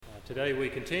Today we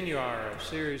continue our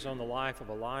series on the life of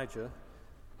Elijah,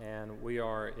 and we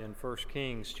are in 1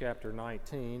 Kings chapter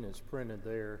 19. It's printed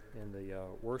there in the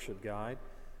worship guide.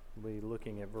 We'll be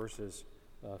looking at verses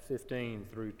 15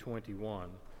 through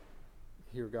 21.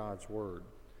 Hear God's word.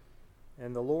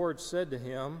 And the Lord said to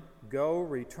him, "Go,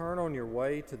 return on your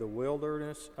way to the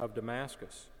wilderness of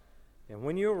Damascus. And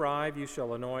when you arrive, you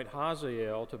shall anoint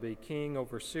Hazael to be king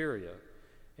over Syria.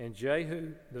 And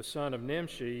Jehu, the son of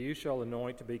Nimshi, you shall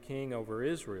anoint to be king over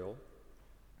Israel.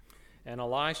 And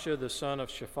Elisha, the son of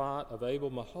Shaphat of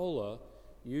Abel-Meholah,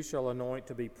 you shall anoint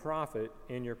to be prophet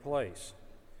in your place.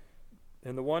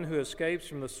 And the one who escapes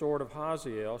from the sword of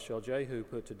Hazael shall Jehu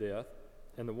put to death,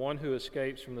 and the one who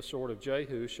escapes from the sword of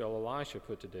Jehu shall Elisha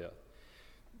put to death.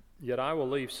 Yet I will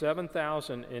leave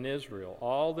 7,000 in Israel,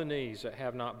 all the knees that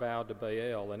have not bowed to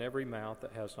Baal, and every mouth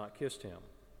that has not kissed him."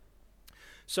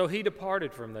 So he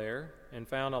departed from there and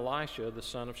found Elisha, the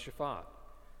son of Shaphat,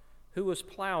 who was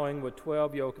plowing with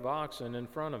 12 yoke of oxen in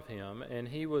front of him, and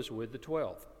he was with the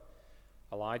 12th.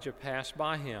 Elijah passed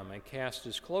by him and cast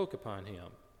his cloak upon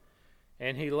him.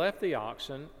 And he left the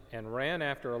oxen and ran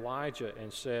after Elijah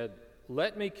and said,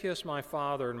 "Let me kiss my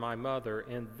father and my mother,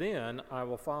 and then I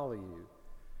will follow you."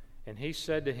 And he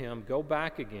said to him, "Go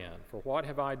back again, for what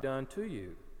have I done to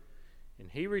you?"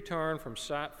 And he returned from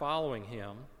following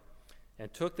him,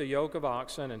 and took the yoke of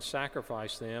oxen and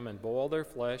sacrificed them, and boiled their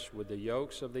flesh with the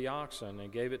yokes of the oxen,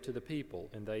 and gave it to the people,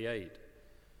 and they ate.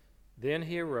 Then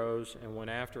he arose and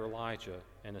went after Elijah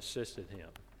and assisted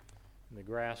him. And the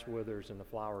grass withers and the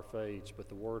flower fades, but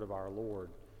the word of our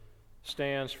Lord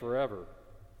stands forever.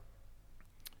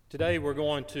 Today we're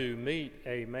going to meet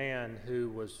a man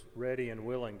who was ready and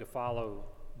willing to follow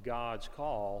God's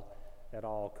call at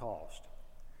all cost.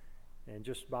 And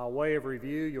just by way of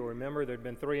review, you'll remember there had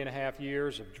been 3.5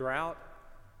 years of drought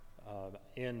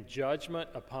in judgment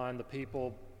upon the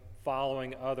people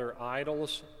following other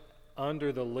idols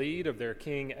under the lead of their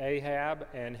king Ahab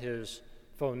and his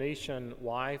Phoenician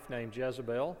wife named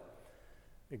Jezebel.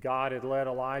 God had led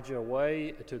Elijah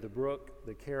away to the brook,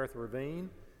 the Kerith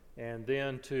Ravine, and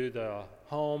then to the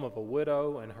home of a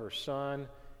widow and her son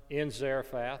in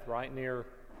Zarephath, right near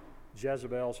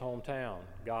Jezebel's hometown.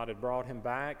 God had brought him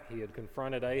back. He had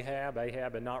confronted Ahab.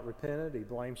 Ahab had not repented. He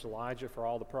blames Elijah for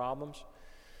all the problems.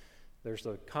 There's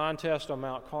the contest on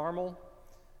Mount Carmel,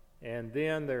 and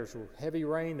then there's heavy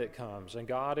rain that comes, and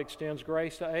God extends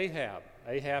grace to Ahab.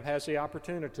 Ahab has the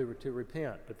opportunity to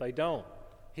repent, but they don't.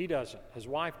 He doesn't. His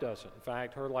wife doesn't. In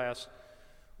fact, her last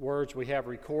words we have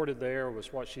recorded there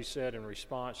was what she said in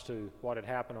response to what had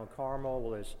happened on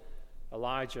Carmel is,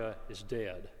 "Elijah is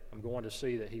dead. I'm going to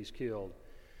see that he's killed."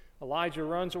 Elijah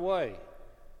runs away,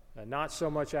 not so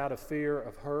much out of fear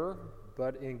of her,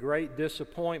 but in great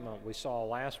disappointment. We saw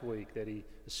last week that he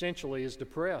essentially is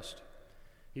depressed.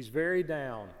 He's very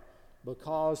down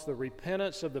because the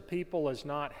repentance of the people has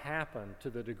not happened to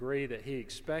the degree that he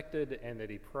expected and that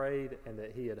he prayed and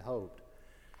that he had hoped.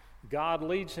 God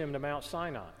leads him to Mount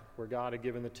Sinai, where God had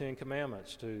given the 10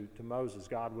 Commandments to Moses.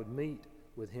 God would meet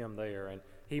with him there, and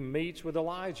he meets with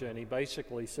Elijah, and he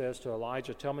basically says to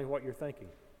Elijah, "Tell me what you're thinking."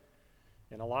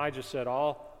 And Elijah said,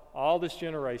 all this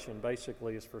generation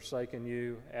basically has forsaken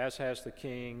you, as has the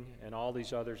king and all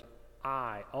these others.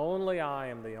 Only I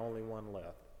am the only one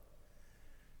left.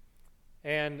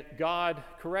 And God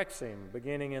corrects him,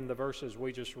 beginning in the verses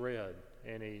we just read.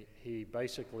 And he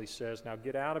basically says, "Now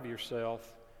get out of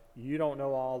yourself. You don't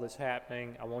know all that's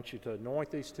happening. I want you to anoint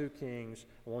these 2 kings.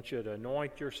 I want you to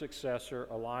anoint your successor,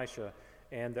 Elisha.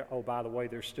 And by the way,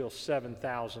 there's still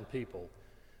 7,000 people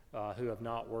who have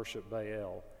not worshiped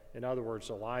Baal." In other words,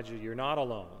 Elijah, you're not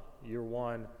alone. You're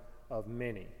one of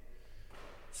many.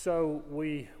 So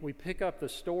we pick up the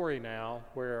story now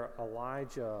where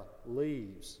Elijah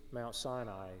leaves Mount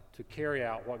Sinai to carry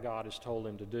out what God has told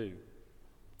him to do.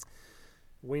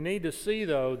 We need to see,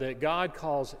 though, that God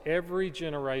calls every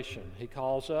generation, he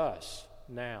calls us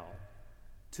now,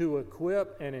 to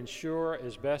equip and ensure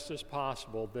as best as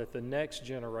possible that the next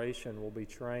generation will be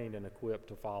trained and equipped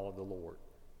to follow the Lord.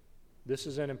 This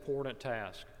is an important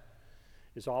task.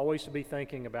 It's always to be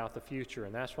thinking about the future,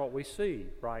 and that's what we see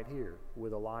right here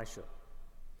with Elisha.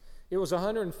 It was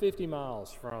 150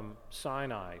 miles from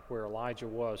Sinai, where Elijah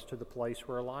was, to the place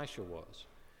where Elisha was.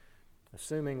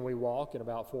 Assuming we walk at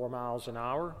about 4 miles an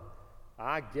hour,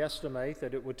 I guesstimate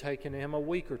that it would take him a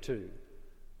week or two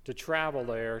to travel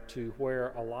there to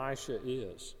where Elisha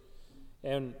is.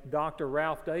 And Dr.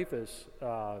 Ralph Davis,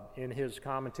 in his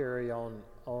commentary on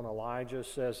Elijah,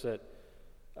 says that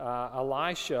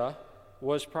Elisha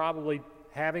was probably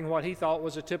having what he thought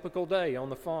was a typical day on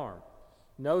the farm.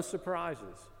 No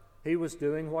surprises. He was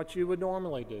doing what you would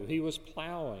normally do. He was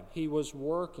plowing. He was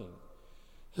working.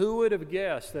 Who would have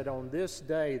guessed that on this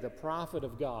day the prophet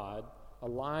of God,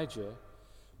 Elijah,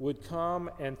 would come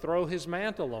and throw his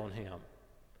mantle on him?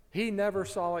 He never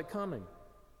saw it coming.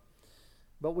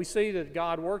 But we see that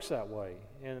God works that way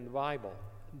in the Bible,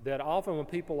 that often when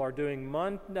people are doing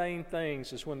mundane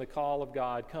things is when the call of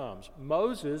God comes.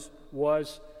 Moses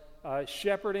was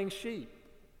shepherding sheep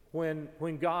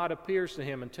when God appears to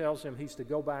him and tells him he's to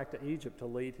go back to Egypt to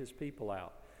lead his people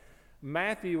out.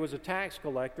 Matthew was a tax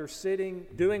collector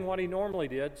doing what he normally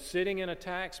did, sitting in a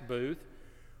tax booth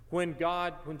when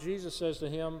Jesus says to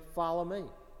him, "Follow me."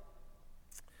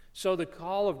 So the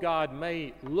call of God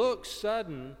may look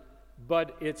sudden,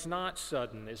 but it's not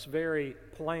sudden. It's very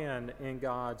planned in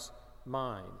God's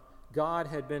mind. God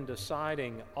had been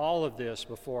deciding all of this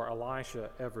before Elisha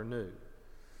ever knew.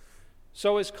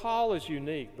 So his call is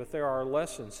unique, but there are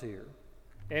lessons here.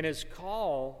 And his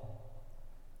call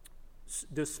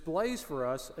displays for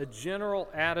us a general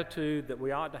attitude that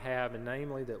we ought to have, and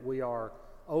namely that we are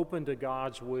open to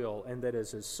God's will, and that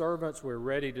as his servants we're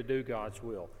ready to do God's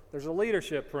will. There's a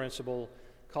leadership principle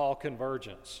called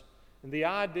convergence. And the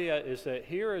idea is that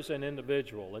here is an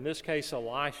individual, in this case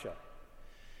Elisha,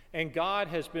 and God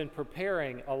has been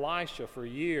preparing Elisha for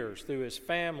years through his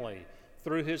family,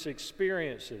 through his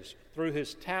experiences, through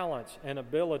his talents and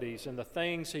abilities and the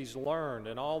things he's learned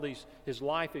and all his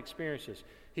life experiences.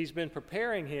 He's been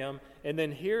preparing him, and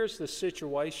then here's the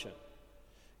situation.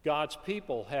 God's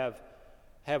people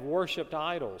have worshipped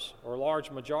idols, or a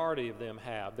large majority of them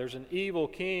have. There's an evil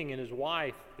king and his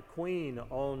wife, the queen,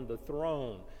 on the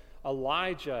throne.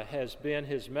 Elijah has been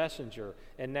his messenger,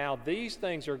 and now these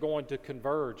things are going to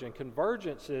converge. And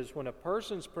convergence is when a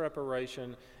person's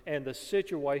preparation and the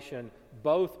situation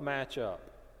both match up.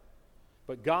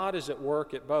 But God is at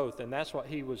work at both, and that's what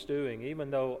he was doing. Even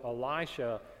though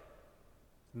Elisha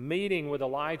meeting with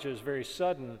Elijah is very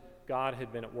sudden, God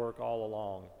had been at work all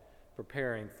along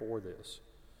preparing for this.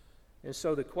 And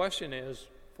so the question is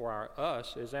for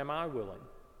us is, am I willing?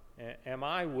 Am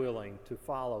I willing to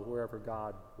follow wherever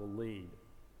God will lead?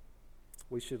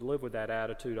 We should live with that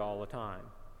attitude all the time.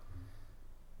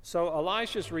 So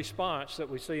Elisha's response that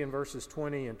we see in verses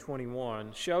 20 and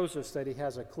 21 shows us that he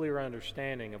has a clear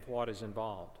understanding of what is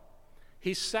involved.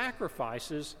 He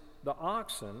sacrifices the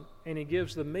oxen and he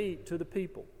gives the meat to the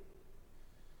people.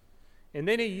 And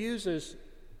then he uses,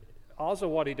 also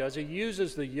what he does, he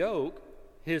uses the yoke,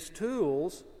 his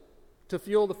tools, to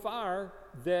fuel the fire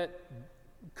that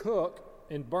cook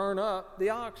and burn up the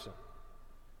oxen.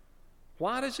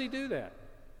 Why does he do that?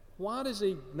 Why does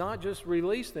he not just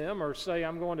release them or say,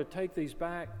 I'm going to take these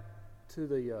back to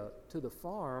the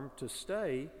farm to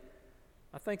stay?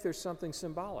 I think there's something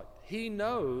symbolic. He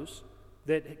knows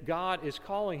that God is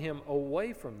calling him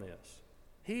away from this.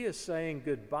 He is saying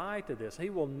goodbye to this. He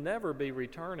will never be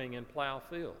returning in plow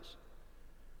fields.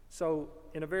 So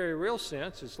in a very real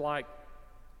sense, it's like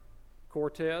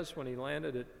Cortez when he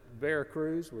landed at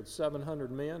Veracruz with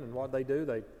 700 men, and what they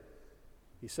do,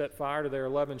 he set fire to their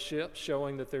 11 ships,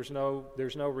 showing that there's no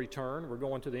return. We're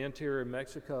going to the interior of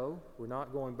Mexico. We're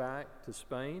not going back to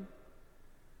Spain.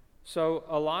 So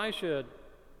Elisha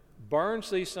burns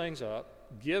these things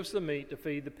up, gives the meat to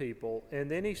feed the people,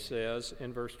 and then he says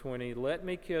in verse 20, "Let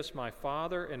me kiss my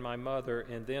father and my mother,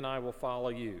 and then I will follow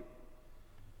you."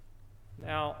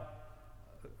 Now,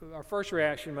 our first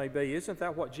reaction may be, isn't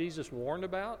that what Jesus warned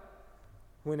about?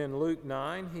 When in Luke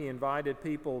 9, he invited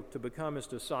people to become his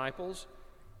disciples,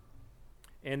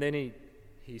 and then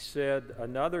he said,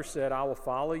 another said, "I will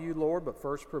follow you, Lord, but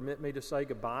first permit me to say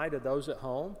goodbye to those at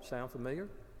home." Sound familiar?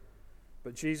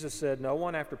 But Jesus said, no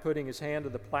one after putting his hand to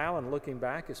the plow and looking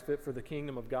back is fit for the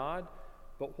kingdom of God.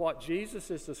 But what Jesus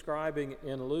is describing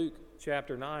in Luke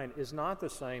chapter 9 is not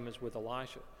the same as with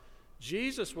Elisha.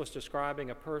 Jesus was describing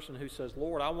a person who says,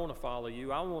 Lord, I want to follow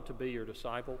you. I want to be your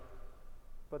disciple.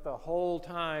 But the whole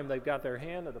time they've got their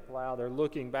hand to the plow, they're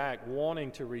looking back, wanting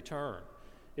to return.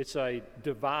 It's a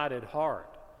divided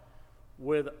heart.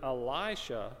 With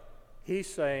Elisha,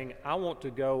 he's saying, I want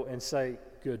to go and say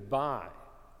goodbye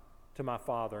to my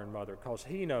father and mother, because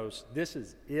he knows this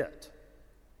is it.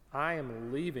 I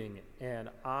am leaving, and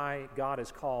God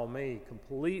has called me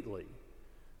completely.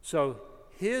 So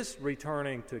his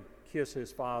returning to kiss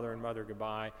his father and mother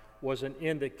goodbye was an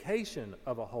indication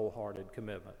of a wholehearted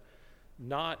commitment,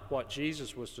 not what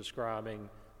Jesus was describing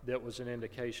that was an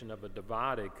indication of a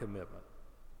divided commitment.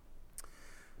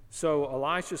 So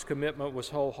Elisha's commitment was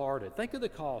wholehearted. Think of the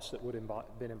cost that would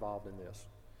have been involved in this.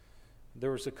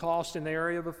 There was the cost in the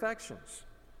area of affections.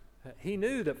 He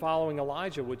knew that following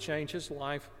Elijah would change his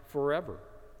life forever.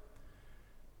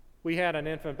 We had an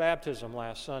infant baptism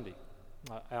last Sunday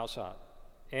outside.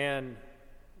 And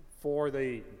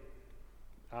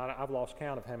I've lost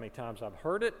count of how many times I've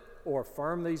heard it or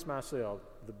affirmed these myself,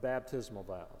 the baptismal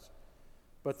vows.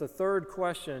 But the third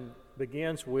question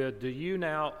begins with, do you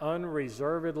now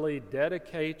unreservedly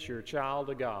dedicate your child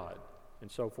to God?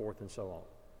 And so forth and so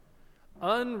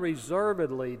on.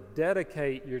 Unreservedly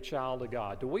dedicate your child to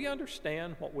God. Do we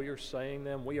understand what we are saying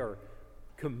then? We are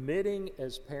committing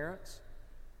as parents.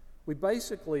 We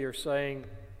basically are saying,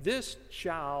 this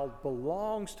child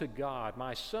belongs to God.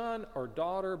 My son or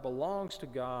daughter belongs to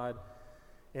God,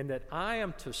 and that I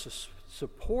am to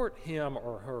support him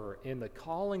or her in the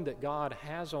calling that God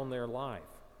has on their life.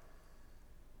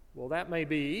 Well, that may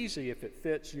be easy if it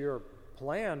fits your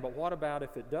plan, but what about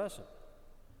if it doesn't?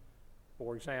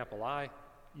 For example, I,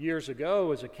 years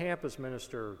ago as a campus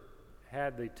minister,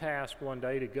 had the task one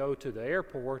day to go to the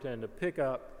airport and to pick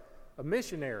up a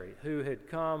missionary who had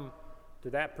come to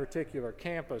that particular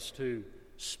campus to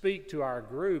speak to our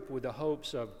group with the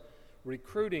hopes of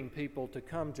recruiting people to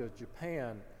come to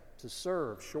Japan to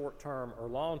serve short-term or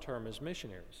long-term as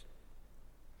missionaries.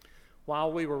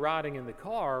 While we were riding in the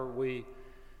car, we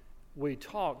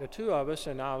talked, the two of us,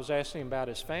 and I was asking him about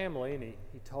his family, and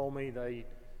he told me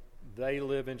they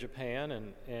live in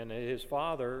Japan, and his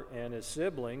father and his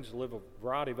siblings live a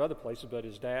variety of other places, but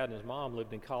his dad and his mom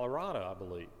lived in Colorado, I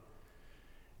believe.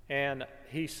 And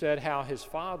he said how his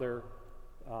father,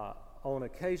 on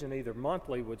occasion, either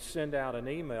monthly, would send out an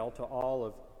email to all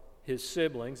of his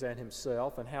siblings and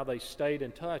himself, and how they stayed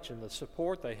in touch and the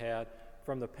support they had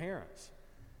from the parents.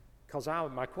 Because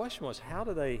my question was, how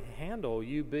do they handle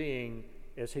you being,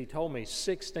 as he told me,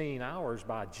 16 hours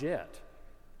by jet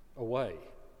away?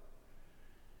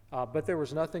 But there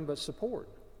was nothing but support.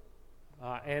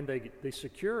 And the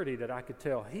security that I could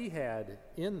tell he had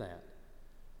in that.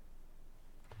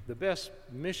 The best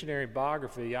missionary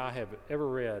biography I have ever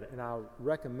read, and I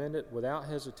recommend it without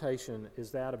hesitation,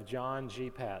 is that of John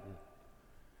G. Paton.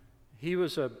 He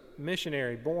was a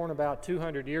missionary born about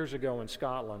 200 years ago in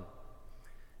Scotland.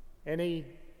 And in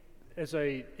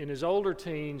his older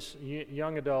teens,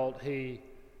 young adult,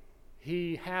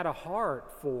 he had a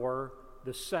heart for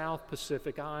the South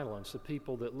Pacific Islands, the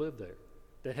people that lived there,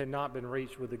 that had not been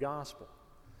reached with the gospel.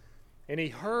 And he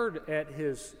heard at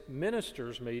his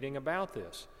ministers' meeting about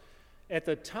this. At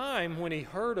the time when he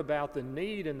heard about the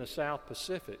need in the South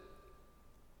Pacific,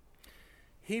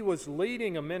 he was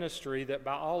leading a ministry that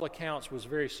by all accounts was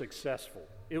very successful.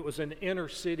 It was an inner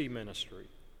city ministry.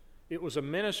 It was a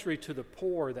ministry to the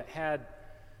poor that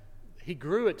he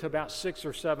grew it to about 600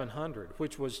 or 700,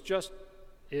 which was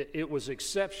it was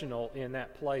exceptional in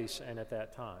that place and at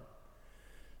that time.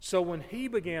 So when he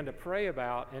began to pray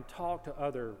about and talk to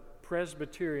other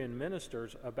Presbyterian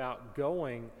ministers about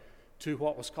going to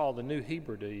what was called the New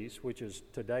Hebrides, which is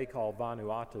today called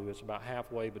Vanuatu, it's about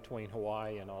halfway between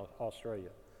Hawaii and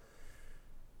Australia,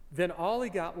 then all he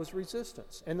got was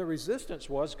resistance. And the resistance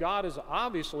was, God has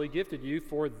obviously gifted you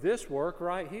for this work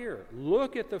right here.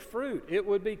 Look at the fruit. It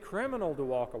would be criminal to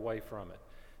walk away from it.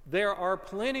 There are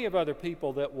plenty of other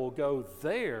people that will go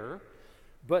there,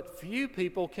 but few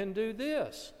people can do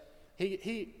this.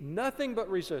 He nothing but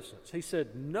resistance. He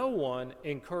said no one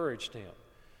encouraged him.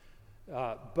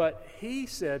 But he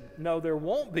said, no, there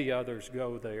won't be others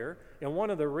go there. And one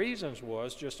of the reasons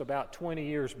was, just about 20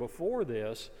 years before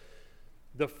this,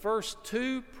 the first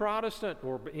two Protestant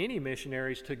or any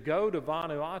missionaries to go to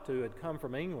Vanuatu had come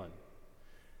from England.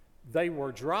 They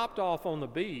were dropped off on the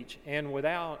beach and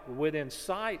within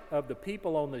sight of the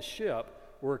people on the ship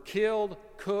were killed,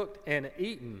 cooked, and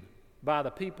eaten by the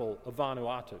people of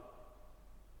Vanuatu.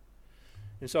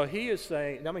 And so he is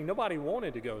saying, nobody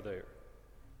wanted to go there.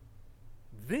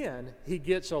 Then he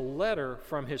gets a letter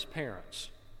from his parents.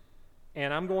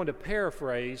 And I'm going to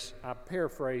paraphrase. I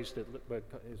paraphrased it, but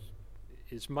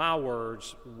it's my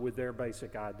words with their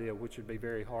basic idea, which would be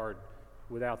very hard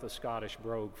without the Scottish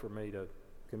brogue for me to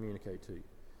communicate to you.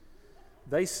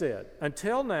 They said,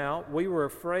 "Until now, we were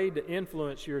afraid to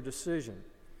influence your decision.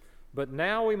 But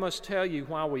now we must tell you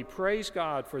why we praise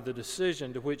God for the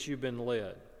decision to which you've been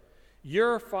led.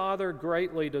 Your father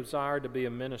greatly desired to be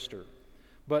a minister,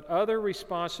 but other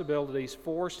responsibilities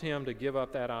forced him to give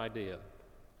up that idea.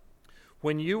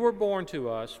 When you were born to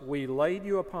us, we laid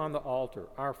you upon the altar,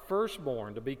 our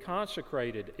firstborn, to be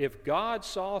consecrated if God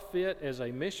saw fit as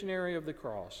a missionary of the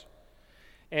cross.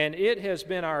 And it has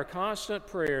been our constant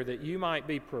prayer that you might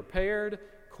be prepared,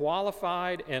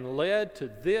 qualified, and led to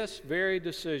this very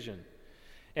decision.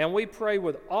 And we pray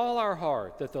with all our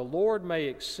heart that the Lord may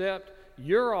accept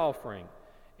your offering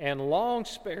and long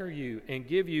spare you and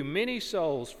give you many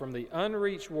souls from the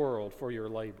unreached world for your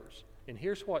labors." And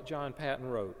here's what John Paton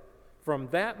wrote. From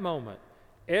that moment,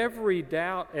 every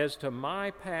doubt as to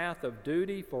my path of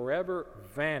duty forever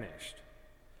vanished.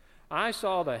 I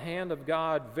saw the hand of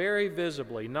God very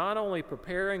visibly, not only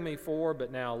preparing me for,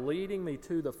 but now leading me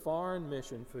to the foreign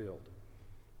mission field.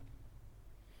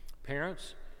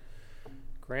 Parents,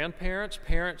 grandparents,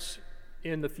 parents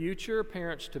in the future,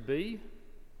 parents to be,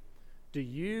 do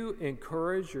you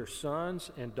encourage your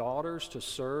sons and daughters to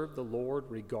serve the Lord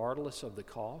regardless of the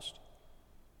cost?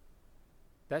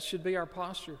 That should be our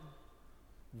posture.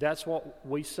 That's what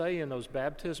we say in those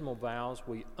baptismal vows.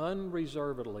 We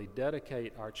unreservedly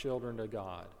dedicate our children to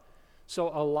God. So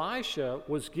Elisha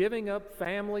was giving up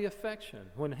family affection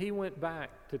when he went back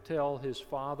to tell his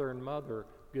father and mother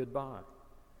goodbye.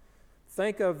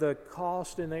 Think of the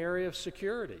cost in the area of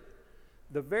security.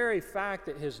 The very fact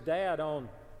that his dad owned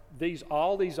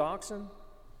all these oxen,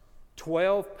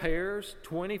 12 pairs,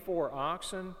 24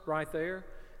 oxen right there,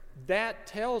 that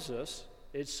tells us,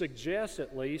 it suggests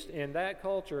at least in that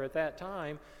culture at that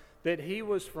time, that he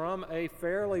was from a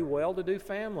fairly well-to-do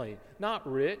family. Not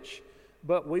rich,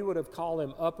 but we would have called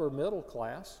him upper middle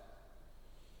class.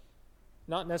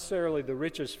 Not necessarily the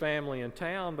richest family in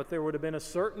town, but there would have been a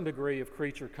certain degree of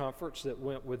creature comforts that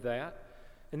went with that.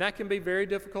 And that can be very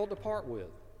difficult to part with.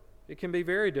 It can be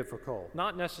very difficult.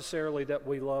 Not necessarily that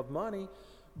we love money,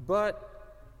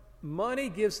 but money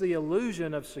gives the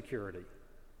illusion of security.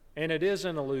 And it is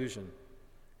an illusion.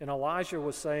 And Elijah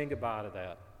was saying goodbye to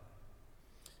that.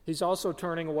 He's also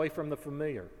turning away from the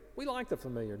familiar. We like the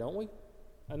familiar, don't we?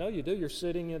 I know you do. You're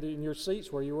sitting in your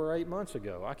seats where you were 8 months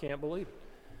ago. I can't believe it.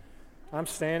 I'm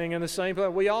standing in the same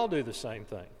place. We all do the same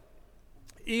thing.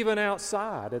 Even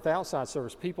outside, at the outside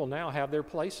service, people now have their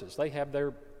places. They have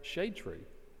their shade tree.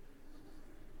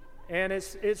 And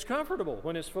it's comfortable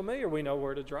when it's familiar. We know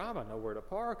where to drive. I know where to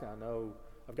park. I know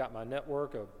I've got my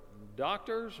network of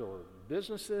doctors or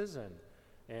businesses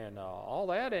and all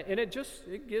that. And it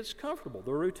gets comfortable.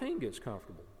 The routine gets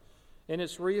comfortable. And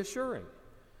it's reassuring.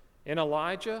 And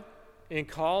Elijah, in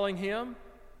calling him,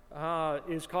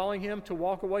 is calling him to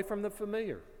walk away from the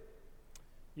familiar.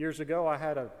 Years ago, I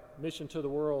had a Mission to the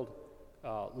World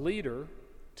leader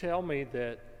tell me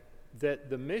that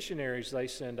the missionaries they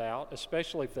send out,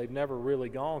 especially if they've never really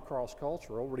gone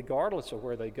cross-cultural, regardless of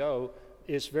where they go,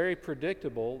 it's very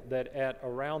predictable that at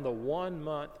around the 1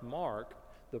 month mark,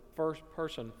 the first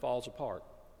person falls apart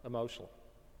emotionally.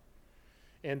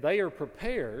 And they are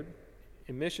prepared,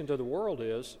 and Mission to the World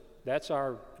that's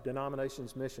our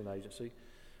denomination's mission agency,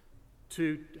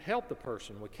 to help the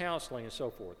person with counseling and so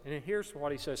forth. And here's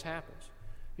what he says happens.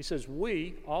 He says,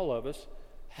 we, all of us,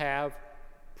 have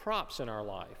props in our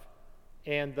life.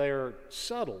 And they're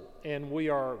subtle, and we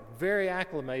are very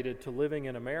acclimated to living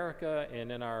in America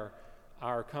and in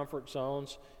our comfort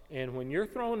zones. And when you're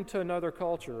thrown into another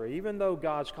culture, even though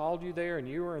God's called you there and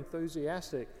you are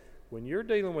enthusiastic, when you're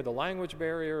dealing with a language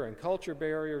barrier and culture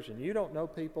barriers and you don't know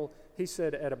people, he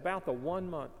said at about the 1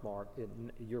 month mark,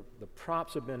 the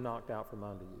props have been knocked out from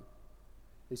under you.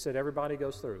 He said everybody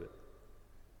goes through it.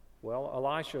 Well,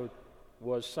 Elisha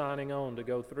was signing on to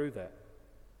go through that.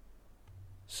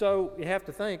 So you have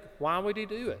to think, why would he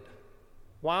do it?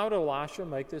 Why would Elisha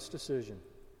make this decision?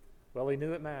 Well, he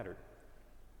knew it mattered.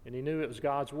 And he knew it was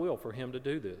God's will for him to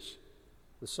do this.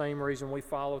 The same reason we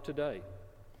follow today.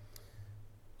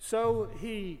 So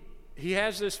he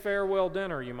has this farewell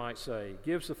dinner, you might say.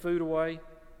 Gives the food away.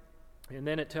 And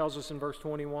then it tells us in verse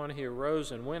 21, he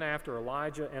arose and went after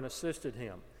Elijah and assisted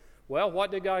him. Well,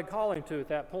 what did God call him to at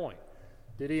that point?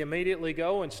 Did he immediately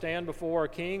go and stand before a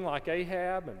king like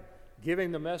Ahab and give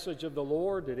him the message of the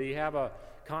Lord? Did he have a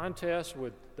contest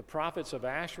with the prophets of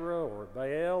Asherah or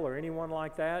Baal or anyone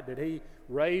like that? Did he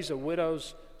raise a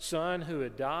widow's son who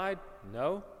had died?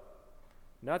 No,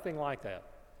 nothing like that.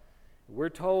 We're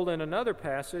told in another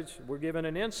passage, we're given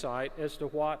an insight as to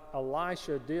what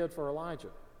Elisha did for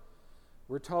Elijah.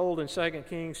 We're told in 2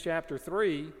 Kings chapter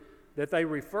 3 that they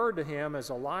referred to him as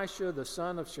Elisha, the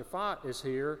son of Shaphat is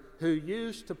here, who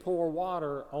used to pour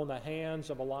water on the hands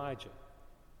of Elijah.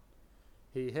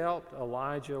 He helped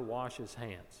Elijah wash his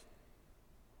hands.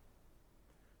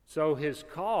 So his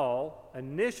call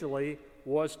initially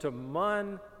was to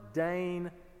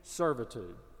mundane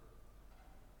servitude.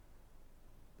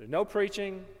 There's no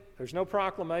preaching, there's no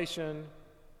proclamation,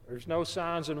 there's no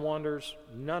signs and wonders,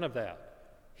 none of that.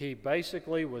 He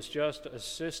basically was just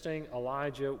assisting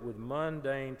Elijah with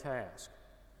mundane tasks.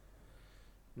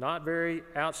 Not very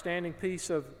outstanding piece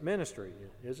of ministry,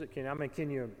 is it? Can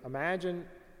you imagine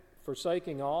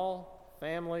forsaking all,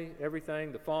 family,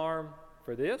 everything, the farm,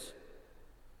 for this?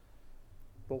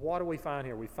 But what do we find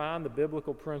here? We find the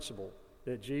biblical principle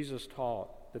that Jesus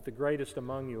taught that the greatest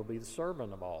among you will be the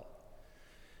servant of all.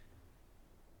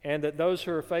 And that those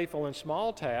who are faithful in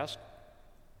small tasks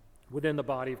within the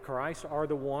body of Christ are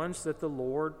the ones that the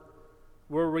Lord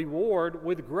will reward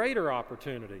with greater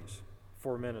opportunities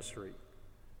for ministry.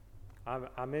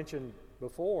 I mentioned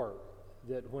before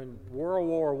that when World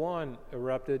War I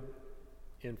erupted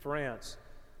in France,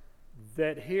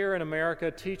 that here in America,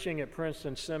 teaching at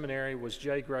Princeton Seminary was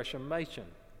J. Gresham Machen.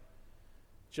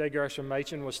 J. Gresham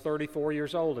Machen was 34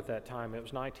 years old at that time. It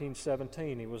was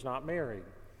 1917. He was not married.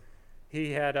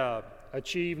 He had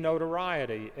achieved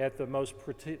notoriety at the most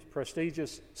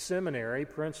prestigious seminary,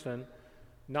 Princeton,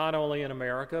 not only in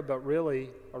America, but really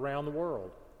around the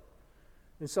world.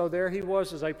 And so there he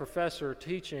was as a professor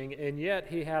teaching, and yet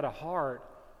he had a heart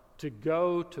to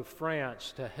go to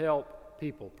France to help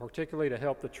people, particularly to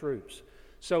help the troops.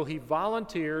 So he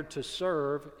volunteered to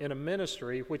serve in a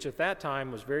ministry, which at that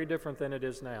time was very different than it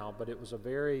is now, but it was a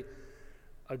very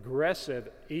aggressive,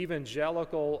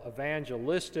 evangelical,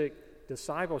 evangelistic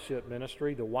discipleship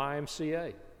ministry, the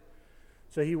YMCA.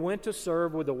 So he went to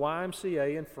serve with the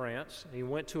YMCA in France. He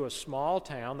went to a small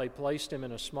town. They placed him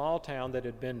in a small town that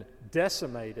had been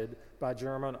decimated by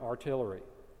German artillery.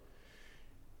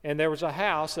 And there was a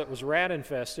house that was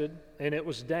rat-infested, and it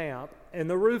was damp, and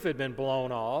the roof had been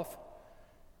blown off.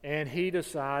 And he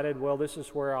decided, well, this is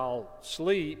where I'll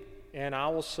sleep, and I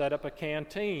will set up a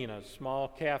canteen, a small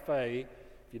cafe.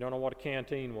 If you don't know what a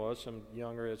canteen was, some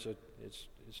younger, it's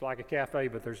like a cafe,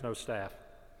 but there's no staff.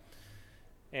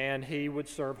 And he would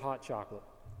serve hot chocolate.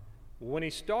 When he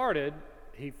started,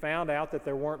 he found out that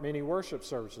there weren't many worship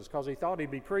services because he thought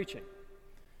he'd be preaching.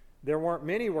 There weren't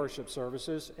many worship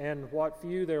services, and what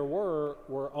few there were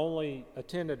only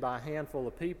attended by a handful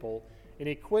of people, and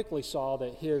he quickly saw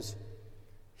that his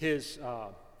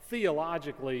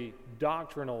theologically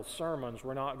doctrinal sermons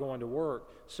were not going to work,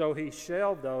 so he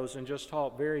shelved those and just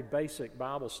taught very basic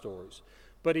Bible stories.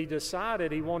 But he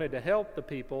decided he wanted to help the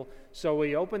people, so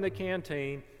he opened the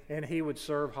canteen and he would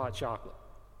serve hot chocolate.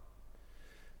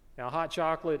 Now, hot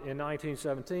chocolate in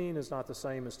 1917 is not the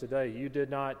same as today. You did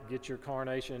not get your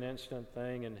Carnation Instant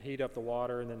thing and heat up the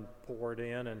water and then pour it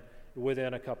in, and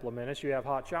within a couple of minutes you have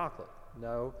hot chocolate.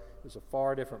 No, it was a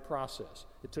far different process.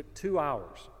 It took 2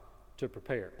 hours to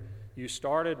prepare. You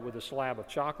started with a slab of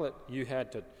chocolate. You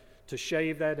had to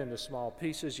shave that into small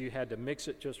pieces. You had to mix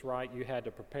it just right. You had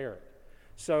to prepare it.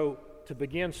 So to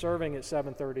begin serving at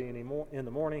 7:30 in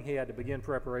the morning, he had to begin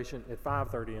preparation at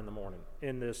 5:30 in the morning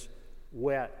in this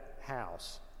wet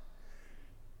house.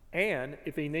 And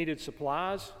if he needed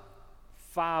supplies,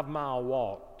 5-mile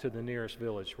walk to the nearest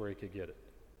village where he could get it.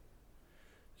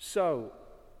 So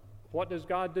what does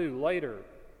God do? Later,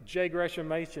 J. Gresham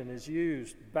Machen is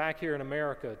used back here in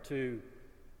America to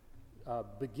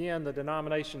begin the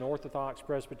denomination Orthodox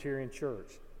Presbyterian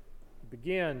Church. He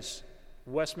begins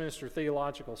Westminster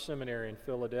Theological Seminary in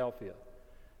Philadelphia.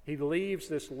 He leaves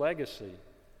this legacy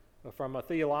from a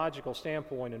theological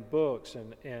standpoint in books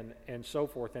and so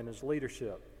forth in his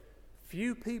leadership.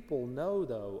 Few people know,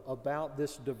 though, about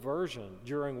this diversion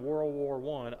during World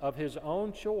War I of his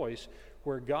own choice,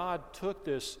 where God took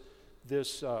this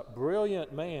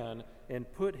brilliant man and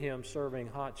put him serving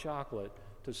hot chocolate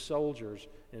to soldiers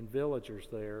and villagers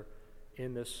there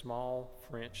in this small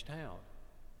French town.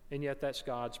 And yet that's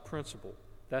God's principle.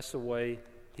 That's the way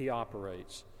he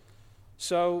operates.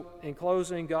 So, in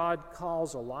closing, God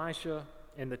calls Elisha,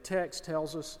 and the text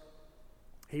tells us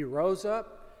he rose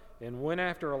up and went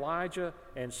after Elijah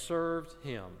and served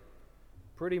him.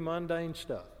 Pretty mundane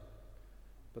stuff,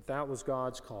 but that was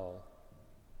God's call.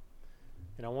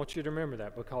 And I want you to remember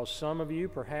that, because some of you,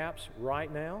 perhaps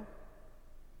right now,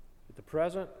 at the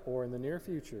present or in the near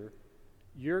future,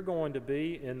 you're going to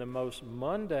be in the most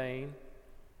mundane,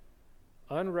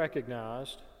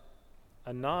 unrecognized,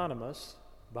 anonymous,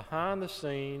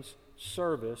 behind-the-scenes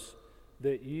service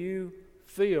that you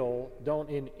feel don't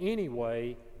in any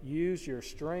way use your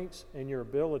strengths and your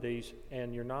abilities,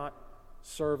 and you're not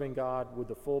serving God with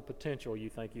the full potential you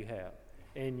think you have.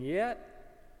 And yet,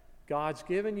 God's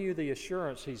given you the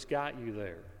assurance He's got you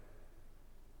there.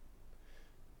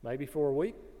 Maybe for a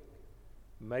week,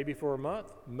 maybe for a month,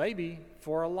 maybe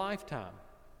for a lifetime.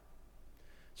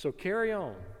 So carry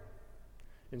on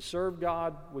and serve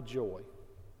God with joy.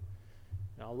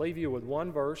 Now, I'll leave you with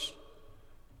one verse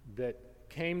that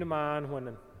came to mind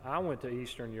when I went to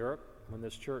Eastern Europe, when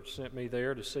this church sent me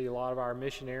there to see a lot of our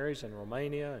missionaries in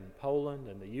Romania and Poland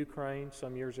and the Ukraine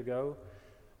some years ago.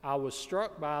 I was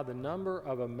struck by the number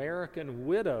of American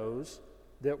widows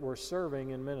that were serving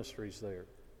in ministries there.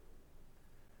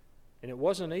 And it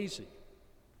wasn't easy.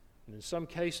 And in some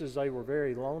cases, they were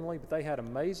very lonely, but they had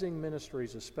amazing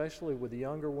ministries, especially with the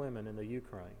younger women in the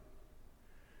Ukraine.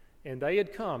 And they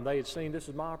had come, they had seen, this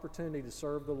is my opportunity to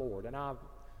serve the Lord. And I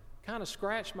kind of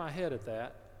scratched my head at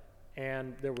that.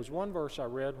 And there was one verse I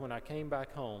read when I came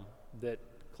back home that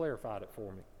clarified it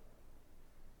for me.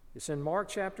 It's in Mark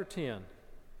chapter 10.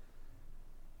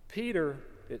 Peter,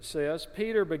 it says,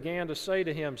 Peter began to say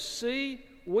to him, "See,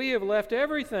 we have left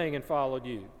everything and followed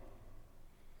you."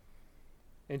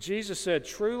 And Jesus said,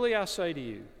 "Truly I say to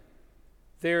you,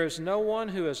 there is no one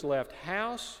who has left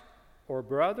house or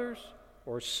brothers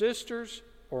or sisters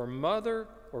or mother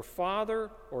or father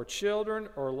or children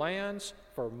or lands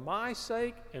for my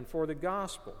sake and for the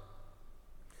gospel,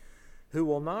 who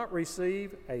will not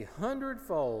receive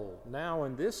 100-fold now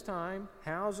in this time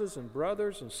houses and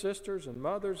brothers and sisters and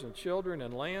mothers and children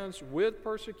and lands with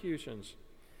persecutions,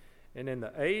 and in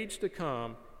the age to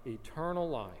come eternal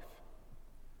life."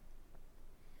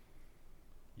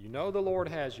 You know the Lord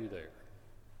has you there,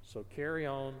 so carry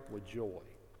on with joy.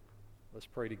 Let's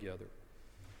pray together.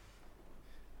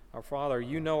 Our Father,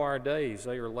 you know our days.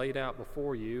 They are laid out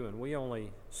before you, and we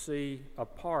only see a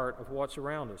part of what's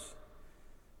around us.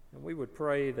 And we would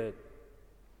pray that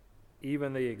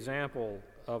even the example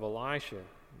of Elisha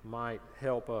might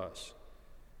help us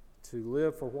to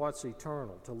live for what's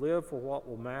eternal, to live for what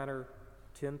will matter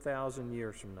 10,000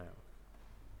 years from now.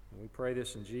 And we pray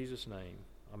this in Jesus' name.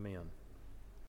 Amen.